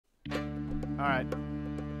All right.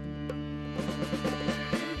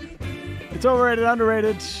 It's overrated,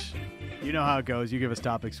 underrated. You know how it goes. You give us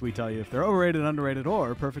topics. We tell you if they're overrated, underrated,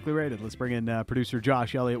 or perfectly rated. Let's bring in producer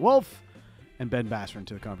Josh Elliott Wolf and Ben Basser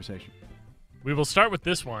into the conversation. We will start with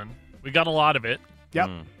this one. We got a lot of it. Yep.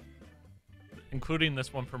 Including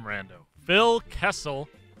this one from Rando. Phil Kessel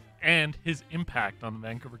and his impact on the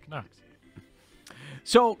Vancouver Canucks.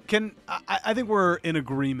 So I think we're in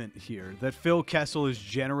agreement here that Phil Kessel is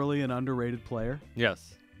generally an underrated player.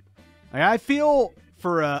 Yes. I feel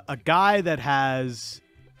for a guy that has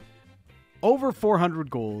over 400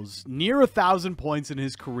 goals, near 1,000 points in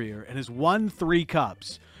his career, and has won 3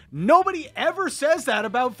 cups, nobody ever says that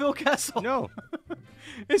about Phil Kessel. No.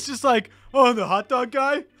 It's just like, oh, the hot dog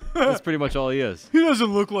guy? That's pretty much all he is. He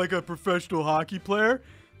doesn't look like a professional hockey player.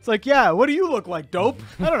 It's like, yeah, what do you look like, dope?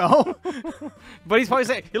 I don't know. But he's probably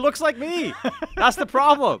saying, he looks like me. That's the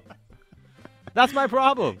problem. That's my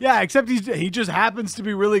problem. Yeah, except he just happens to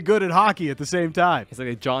be really good at hockey at the same time. He's like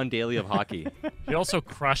a John Daly of hockey. He also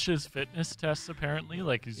crushes fitness tests, apparently.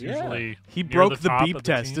 Like, he's usually He near broke the top beep of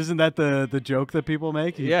test. team. Isn't that the joke that people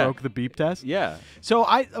make? He broke the beep test? Yeah. So,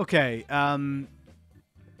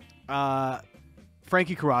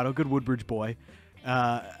 Frankie Corrado, good Woodbridge boy.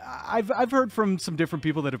 I've heard from some different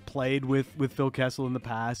people that have played with Phil Kessel in the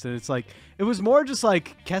past, and it's like it was more just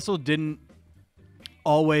like Kessel didn't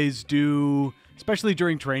always do, especially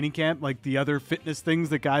during training camp, like the other fitness things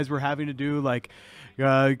that guys were having to do, like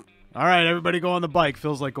all right, everybody go on the bike.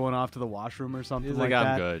 Feels like going off to the washroom or something. He's like like,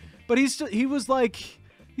 that. I'm good. But he's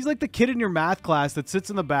like the kid in your math class that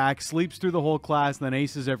sits in the back, sleeps through the whole class, and then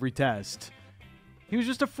aces every test. He was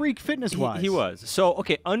just a freak fitness-wise. He was. So,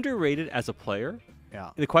 okay, underrated as a player.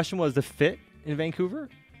 Yeah. The question was the fit in Vancouver?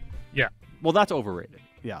 Yeah. Well, that's overrated.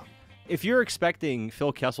 Yeah. If you're expecting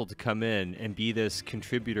Phil Kessel to come in and be this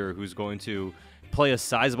contributor who's going to play a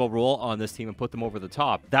sizable role on this team and put them over the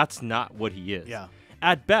top, that's not what he is. Yeah.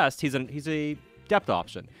 At best, he's a depth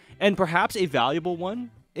option, and perhaps a valuable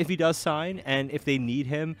one if he does sign, and if they need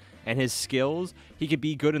him and his skills, he could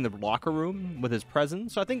be good in the locker room with his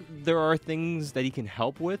presence. So I think there are things that he can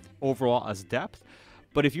help with overall as depth.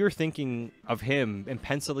 But if you're thinking of him and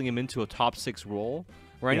penciling him into a top 6 role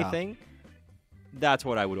or anything, that's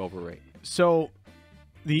what I would overrate. So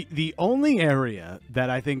the only area that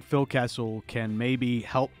I think Phil Kessel can maybe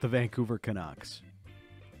help the Vancouver Canucks,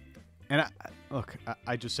 and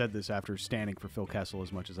I just said this after standing for Phil Kessel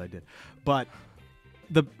as much as I did, but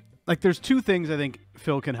there's 2 things I think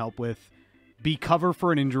Phil can help with: be cover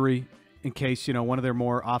for an injury in case one of their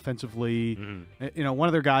more offensively, one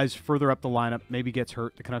of their guys further up the lineup maybe gets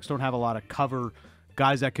hurt. The Canucks don't have a lot of cover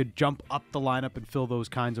guys that could jump up the lineup and fill those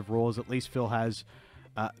kinds of roles. At least Phil has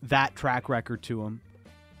that track record to him.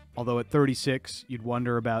 Although at 36, you'd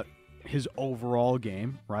wonder about his overall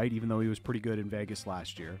game, right? Even though he was pretty good in Vegas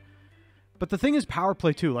last year. But the thing is power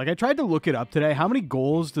play too. Like, I tried to look it up today. How many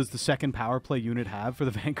goals does the second power play unit have for the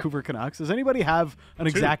Vancouver Canucks? Does anybody have an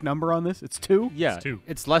exact number on this? It's 2? Yeah, It's 2.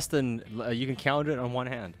 It's less than, you can count it on one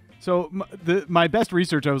hand. So my best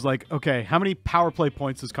research, I was like, okay, how many power play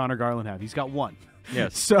points does Connor Garland have? He's got 1.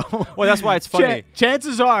 Yes. So well, that's why it's funny.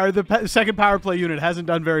 Chances are the second power play unit hasn't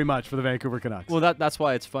done very much for the Vancouver Canucks. Well, that's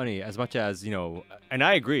why it's funny. As much as, and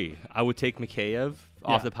I agree, I would take Mikheyev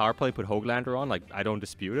off the power play, put Höglander on. Like, I don't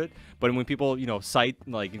dispute it. But when people, cite,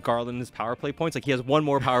 like, Garland's power play points, like, he has 1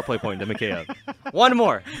 more power play point than Mikheyev. 1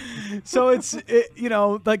 more. So that's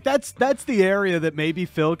the area that maybe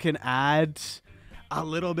Phil can add a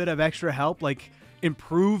little bit of extra help, like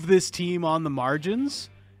improve this team on the margins,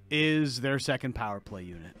 is their second power play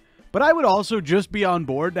unit. But I would also just be on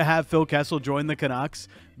board to have Phil Kessel join the Canucks,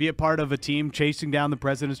 be a part of a team chasing down the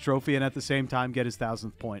President's Trophy, and at the same time get his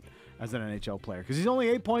 1,000th point as an NHL player. Because he's only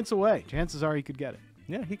 8 points away. Chances are he could get it.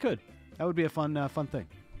 Yeah, he could. That would be a fun thing.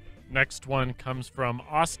 Next one comes from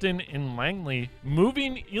Austin in Langley.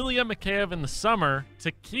 Moving Ilya Mikheyev in the summer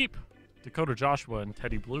to keep Dakota Joshua and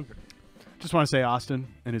Teddy Bluger. Just want to say Austin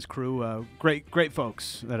and his crew, great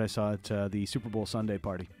folks that I saw at the Super Bowl Sunday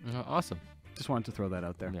party. Awesome. Just wanted to throw that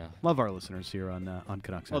out there. Yeah. Love our listeners here on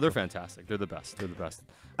Canucks. Oh, they're fantastic. They're the best. They're the best.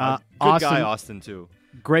 Good Austin, guy, Austin, too.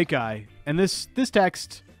 Great guy. And this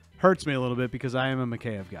text hurts me a little bit because I am a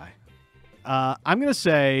Mikheyev guy. I'm going to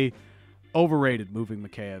say overrated moving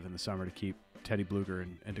Mikheyev in the summer to keep Teddy Bluger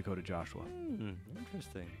and Dakota Joshua.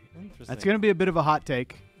 Interesting. That's going to be a bit of a hot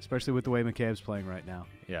take, especially with the way Mikheyev's playing right now.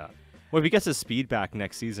 Yeah. Well, if he gets his speed back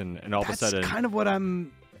next season and all of a sudden... That's kind of what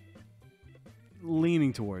I'm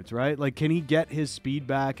leaning towards, right? Like, can he get his speed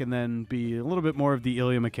back and then be a little bit more of the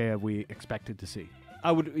Ilya Mikheyev we expected to see?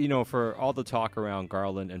 I would, for all the talk around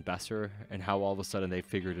Garland and Besser and how all of a sudden they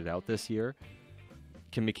figured it out this year,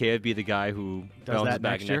 Can Mikheyev be the guy who Does bounces that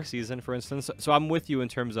back next year? next season, for instance? So I'm with you in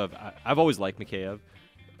terms of I've always liked Mikheyev.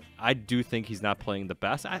 I do think he's not playing the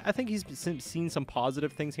best. I think he's seen some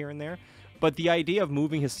positive things here and there. But the idea of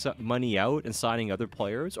moving his money out and signing other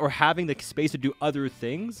players or having the space to do other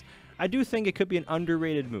things, I do think it could be an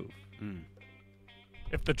underrated move.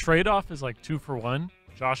 If the trade-off is like 2 for 1,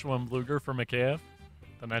 Joshua and Bluger for Mikheyev,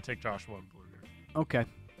 then I take Joshua and Bluger. Okay.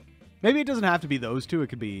 Maybe it doesn't have to be those two. It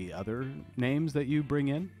could be other names that you bring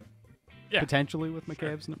in. Yeah. Potentially with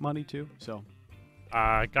Mikheyev's money, too. So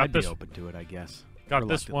Got I'd this. be open to it, I guess. Got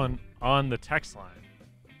this Reluctantly. one on the text line.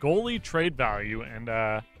 Goalie trade value and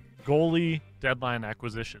goalie deadline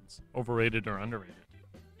acquisitions. Overrated or underrated?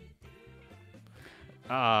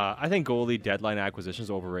 I think goalie deadline acquisition is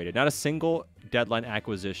overrated. Not a single deadline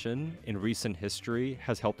acquisition in recent history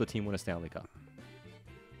has helped the team win a Stanley Cup.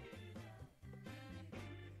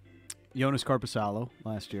 Jonas Corposalo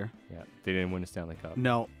last year. Yeah, they didn't win a Stanley Cup.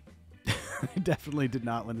 No. They definitely did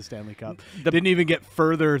not win the Stanley Cup. The- Didn't even get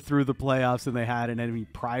further through the playoffs than they had in any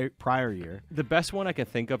prior year. The best one I can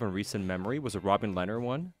think of in recent memory was a Robin Lehner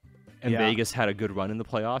one, and Yeah. Vegas had a good run in the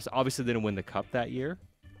playoffs. Obviously, they didn't win the Cup that year.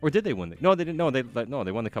 Or did they win the? No, they didn't. No,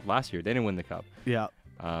 they won the Cup last year. They didn't win the Cup. Yeah.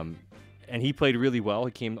 And he played really well.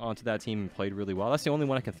 He came onto that team and played really well. That's the only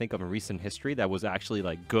one I can think of in recent history that was actually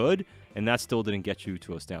like good, and that still didn't get you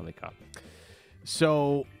to a Stanley Cup.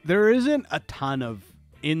 So there isn't a ton of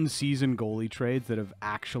in-season goalie trades that have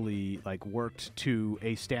actually like worked to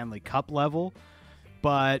a Stanley Cup level,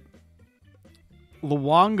 but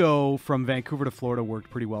Luongo from Vancouver to Florida worked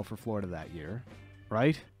pretty well for Florida that year,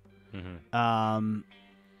 right?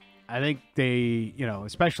 I think they,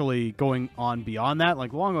 especially going on beyond that,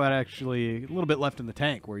 like Luongo had actually a little bit left in the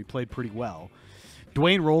tank where he played pretty well.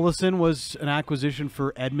 Dwayne Rolison was an acquisition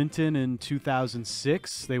for Edmonton in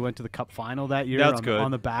 2006. They went to the Cup final that year That's good.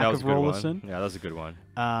 on the back That was of a good one. Rolison. Yeah, that was a good one.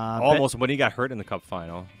 Ben- Almost when he got hurt in the Cup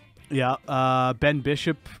final. Yeah, Ben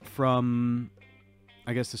Bishop from,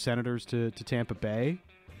 I guess, the Senators to Tampa Bay.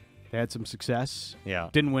 They had some success. Yeah.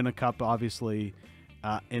 Didn't win a Cup, obviously,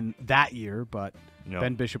 in that year, but No.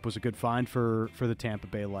 Ben Bishop was a good find for the Tampa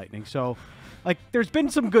Bay Lightning. So, like, there's been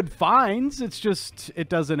some good finds. It's just it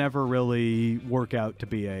doesn't ever really work out to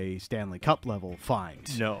be a Stanley Cup level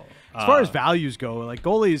find. No. As far as values go, like,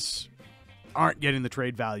 goalies aren't getting the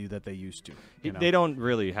trade value that they used to. They don't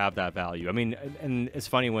really have that value. I mean, and it's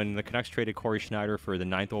funny when the Canucks traded Corey Schneider for the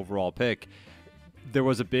 9th overall pick, there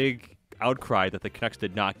was a big outcry that the Canucks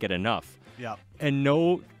did not get enough. Yeah. And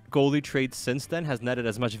no goalie trade since then has netted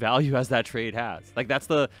as much value as that trade has. Like, that's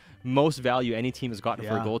the most value any team has gotten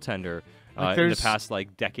for a Yeah. goaltender Like, in the there's- past,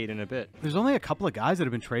 decade and a bit. There's only a couple of guys that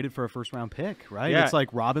have been traded for a first-round pick, right? Yeah. It's like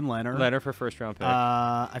Robin Lehner. Leonard for first-round pick.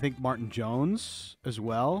 I think Martin Jones as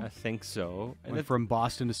well. I think so. And Went from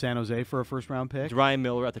Boston to San Jose for a first-round pick. Ryan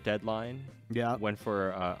Miller at the deadline Yeah. went for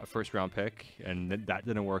a first-round pick, and that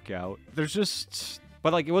didn't work out. There's just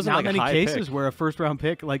But it wasn't not like many a high cases pick. where a first-round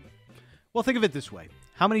pick, well, think of it this way.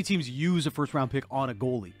 How many teams use a first-round pick on a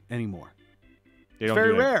goalie anymore? They It's don't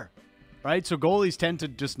very do that. rare, right? So goalies tend to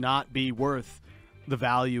just not be worth the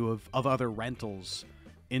value of other rentals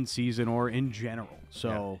in season or in general.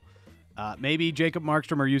 So maybe Jacob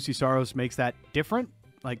Markstrom or UC Saros makes that different.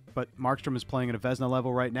 But Markstrom is playing at a Vezina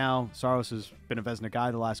level right now. Saros has been a Vezina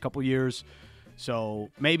guy the last couple years. So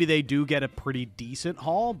maybe they do get a pretty decent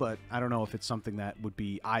haul, but I don't know if it's something that would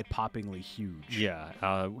be eye-poppingly huge.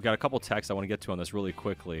 Yeah, we got a couple texts I want to get to on this really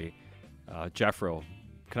quickly. Jeffro,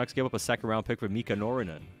 Canucks gave up a second-round pick for Mika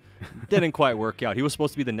Norinen. Didn't quite work out. He was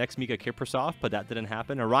supposed to be the next Mika Kiprusoff, but that didn't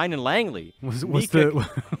happen. Orion and Langley. Was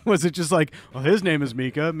it just like, well, his name is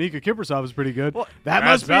Mika. Mika Kiprasov is pretty good. that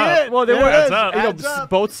must be adds up. it. Well, they There were it is. adds Adds up.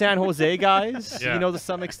 both San Jose guys, Yeah. to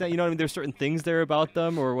some extent. You know what I mean? There's certain things there about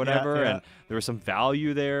them or whatever, yeah. and there was some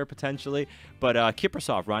value there potentially. But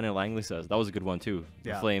Kiprusoff, Ryan and Langley says, that was a good one too.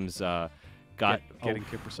 Yeah. The Flames got Getting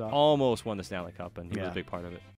Kiprasov. almost won the Stanley Cup, and he was Yeah. a big part of it.